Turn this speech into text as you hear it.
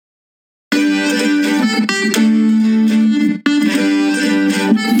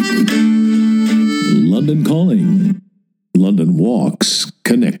Walks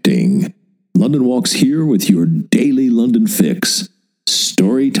Connecting. London Walks here with your daily London fix.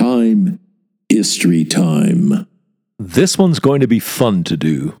 Story time, history time. This one's going to be fun to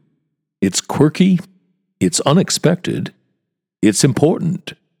do. It's quirky, it's unexpected, it's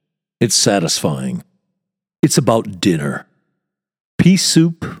important, it's satisfying. It's about dinner. Pea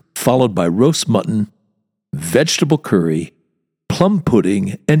soup followed by roast mutton, vegetable curry, plum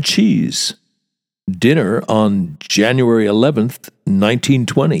pudding, and cheese. Dinner on January 11th,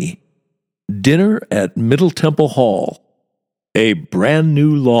 1920. Dinner at Middle Temple Hall. A brand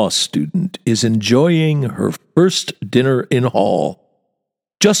new law student is enjoying her first dinner in hall,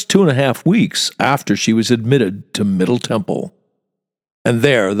 just 2.5 weeks after she was admitted to Middle Temple. And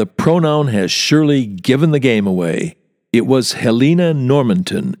there, the pronoun has surely given the game away. It was Helena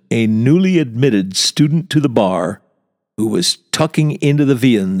Normanton, a newly admitted student to the bar, who was tucking into the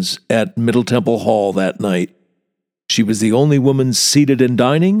viands at Middle Temple Hall that night. She was the only woman seated and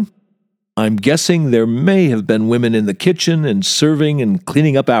dining. I'm guessing there may have been women in the kitchen and serving and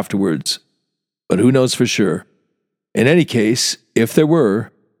cleaning up afterwards, but who knows for sure. In any case, if there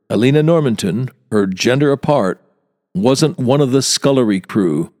were, Helena Normanton, her gender apart, wasn't one of the scullery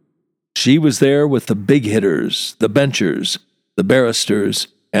crew. She was there with the big hitters, the benchers, the barristers,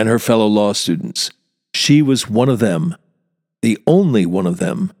 and her fellow law students. She was one of them, the only one of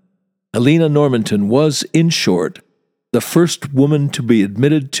them. Helena Normanton was, in short, the first woman to be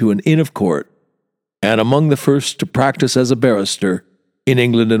admitted to an Inn of Court, and among the first to practice as a barrister in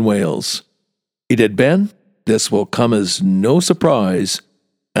England and Wales. It had been, this will come as no surprise,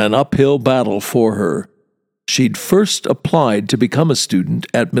 an uphill battle for her. She'd first applied to become a student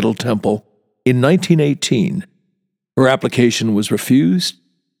at Middle Temple in 1918. Her application was refused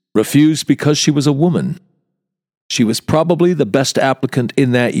because she was a woman. She was probably the best applicant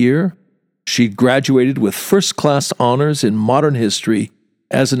in that year. She graduated with first-class honors in modern history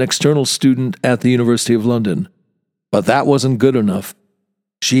as an external student at the University of London. But that wasn't good enough.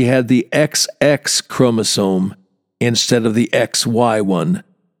 She had the XX chromosome instead of the XY one,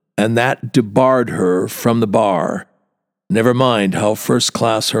 and that debarred her from the bar. Never mind how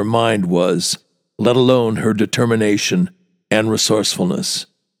first-class her mind was, let alone her determination and resourcefulness.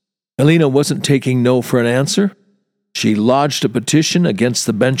 Helena wasn't taking no for an answer. She lodged a petition against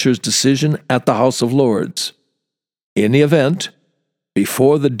the bencher's decision at the House of Lords. In the event,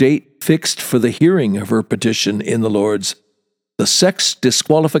 before the date fixed for the hearing of her petition in the Lords, the Sex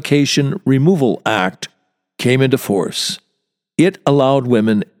Disqualification Removal Act came into force. It allowed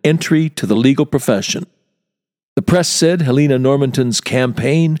women entry to the legal profession. The press said Helena Normanton's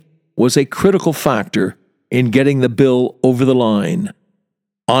campaign was a critical factor in getting the bill over the line.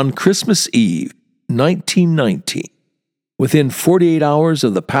 On Christmas Eve, 1919, within 48 hours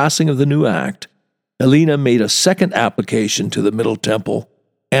of the passing of the new act, Helena made a second application to the Middle Temple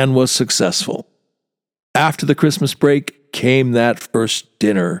and was successful. After the Christmas break came that first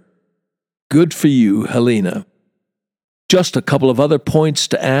dinner. Good for you, Helena. Just a couple of other points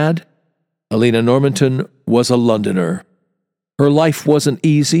to add. Helena Normanton was a Londoner. Her life wasn't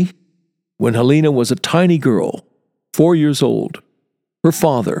easy. When Helena was a tiny girl, 4 years old, her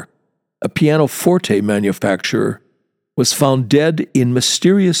father, a pianoforte manufacturer, was found dead in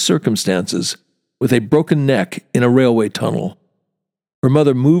mysterious circumstances with a broken neck in a railway tunnel. Her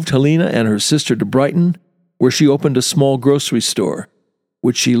mother moved Helena and her sister to Brighton, where she opened a small grocery store,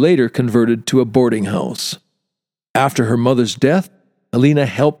 which she later converted to a boarding house. After her mother's death, Helena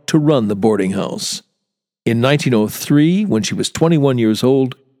helped to run the boarding house. In 1903, when she was 21 years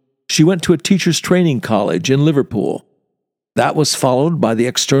old, she went to a teacher's training college in Liverpool. That was followed by the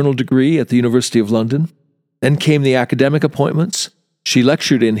external degree at the University of London. Then came the academic appointments. She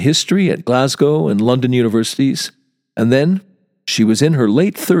lectured in history at Glasgow and London universities. And then, she was in her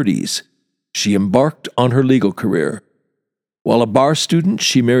late 30s. She embarked on her legal career. While a bar student,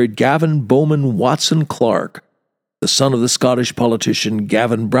 she married Gavin Bowman Watson Clark, the son of the Scottish politician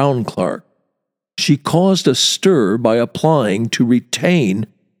Gavin Brown Clark. She caused a stir by applying to retain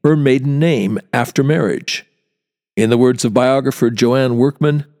her maiden name after marriage. In the words of biographer Joanne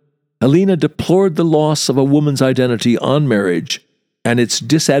Workman, Helena deplored the loss of a woman's identity on marriage and its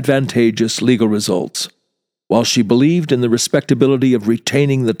disadvantageous legal results. While she believed in the respectability of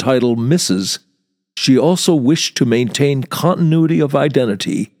retaining the title Mrs., she also wished to maintain continuity of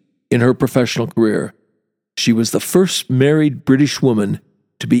identity in her professional career. She was the first married British woman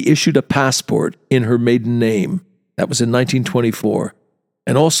to be issued a passport in her maiden name. That was in 1924,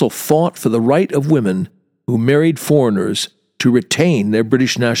 and also fought for the right of women who married foreigners to retain their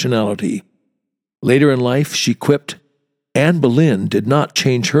British nationality. Later in life, she quipped, Anne Boleyn did not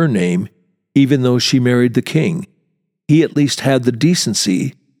change her name, even though she married the king. he at least had the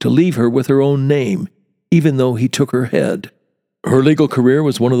decency to leave her with her own name, even though he took her head. Her legal career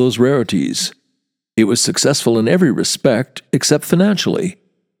was one of those rarities. It was successful in every respect except financially.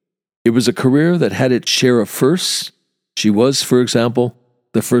 It was a career that had its share of firsts. She was, for example,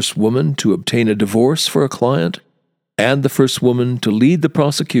 the first woman to obtain a divorce for a client, and the first woman to lead the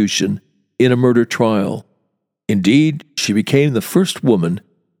prosecution in a murder trial. Indeed, she became the first woman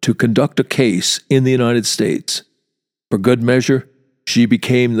to conduct a case in the United States. For good measure, she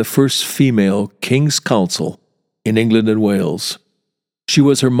became the first female King's Counsel in England and Wales. She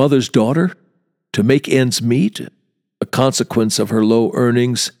was her mother's daughter. To make ends meet, a consequence of her low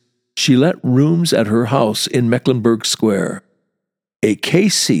earnings, she let rooms at her house in Mecklenburgh Square. A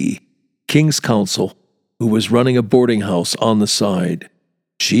KC, King's Counsel, who was running a boarding house on the side.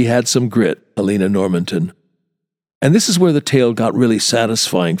 She had some grit, Helena Normanton. And this is where the tale got really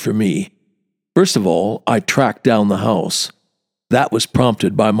satisfying for me. First of all, I tracked down the house. That was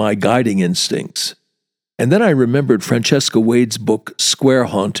prompted by my guiding instincts. And then I remembered Francesca Wade's book, Square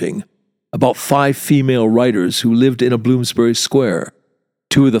Haunting, about 5 female writers who lived in a Bloomsbury Square,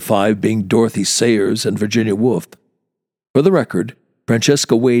 2 of the 5 being Dorothy Sayers and Virginia Woolf. For the record,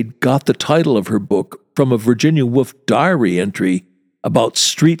 Francesca Wade got the title of her book from a Virginia Woolf diary entry about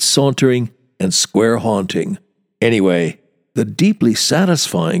street sauntering and square haunting. Anyway, the deeply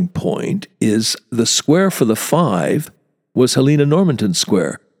satisfying point is the square for the 5 was Helena Normanton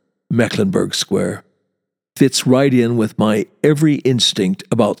Square, Mecklenburgh Square. Fits right in with my every instinct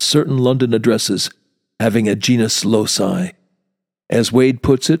about certain London addresses having a genus loci. As Wade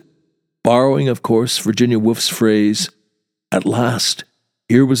puts it, borrowing, of course, Virginia Woolf's phrase, at last,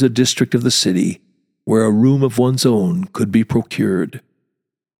 here was a district of the city where a room of one's own could be procured.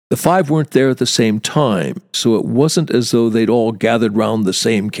 The 5 weren't there at the same time, so it wasn't as though they'd all gathered round the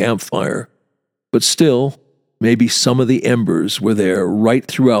same campfire. But still, maybe some of the embers were there right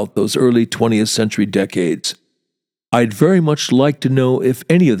throughout those early 20th century decades. I'd very much like to know if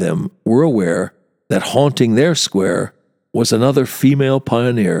any of them were aware that haunting their square was another female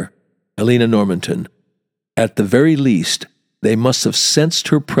pioneer, Helena Normanton. At the very least, they must have sensed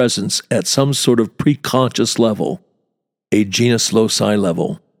her presence at some sort of preconscious level, a genus loci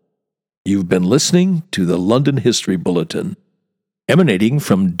level. You've been listening to the London History Bulletin, emanating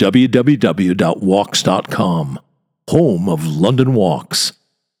from www.walks.com, home of London Walks,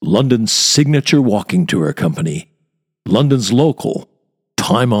 London's signature walking tour company, London's local,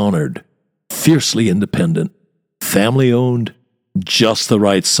 time-honored, fiercely independent, family-owned, just the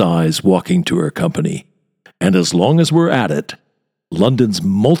right size walking tour company. And as long as we're at it, London's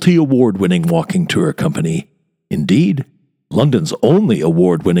multi-award-winning walking tour company. Indeed, London's only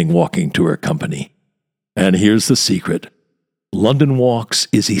award-winning walking tour company. And here's the secret. London Walks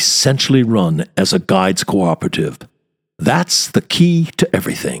is essentially run as a guides cooperative. That's the key to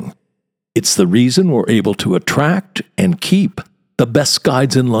everything. It's the reason we're able to attract and keep the best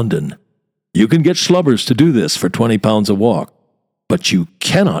guides in London. You can get schlubbers to do this for £20 a walk, but you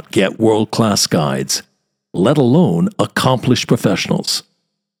cannot get world-class guides, let alone accomplished professionals.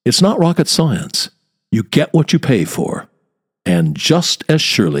 It's not rocket science. You get what you pay for. And just as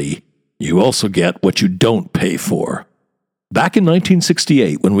surely, you also get what you don't pay for. Back in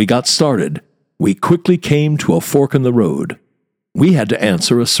 1968, when we got started, we quickly came to a fork in the road. We had to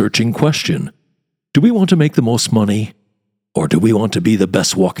answer a searching question. Do we want to make the most money? Or do we want to be the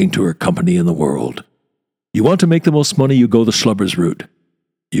best walking tour company in the world? You want to make the most money, you go the schlubbers route.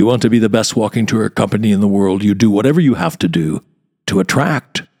 You want to be the best walking tour company in the world, you do whatever you have to do to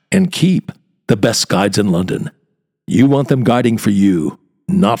attract and keep the best guides in London. You want them guiding for you,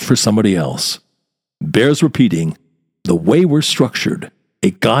 not for somebody else. Bears repeating, the way we're structured,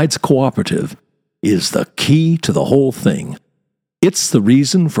 a guides cooperative, is the key to the whole thing. It's the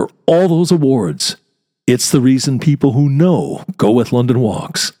reason for all those awards. It's the reason people who know go with London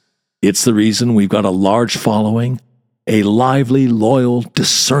Walks. It's the reason we've got a large following, a lively, loyal,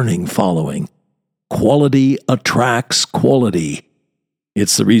 discerning following. Quality attracts quality.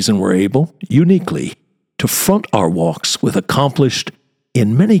 It's the reason we're able, uniquely, to front our walks with accomplished,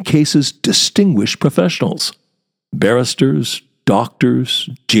 in many cases distinguished professionals. Barristers, doctors,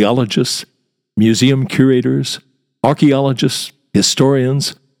 geologists, museum curators, archaeologists,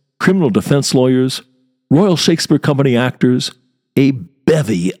 historians, criminal defense lawyers, Royal Shakespeare Company actors, a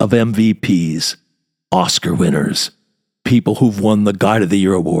bevy of MVPs, Oscar winners, people who've won the Guide of the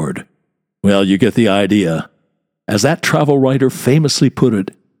Year award. Well, you get the idea. As that travel writer famously put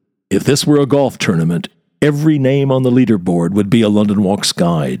it, if this were a golf tournament, every name on the leaderboard would be a London Walks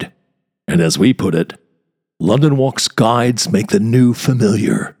guide. And as we put it, London Walks guides make the new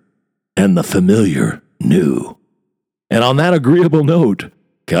familiar, and the familiar new. And on that agreeable note,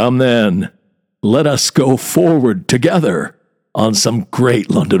 come then, let us go forward together on some great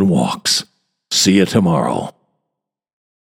London walks. See you tomorrow.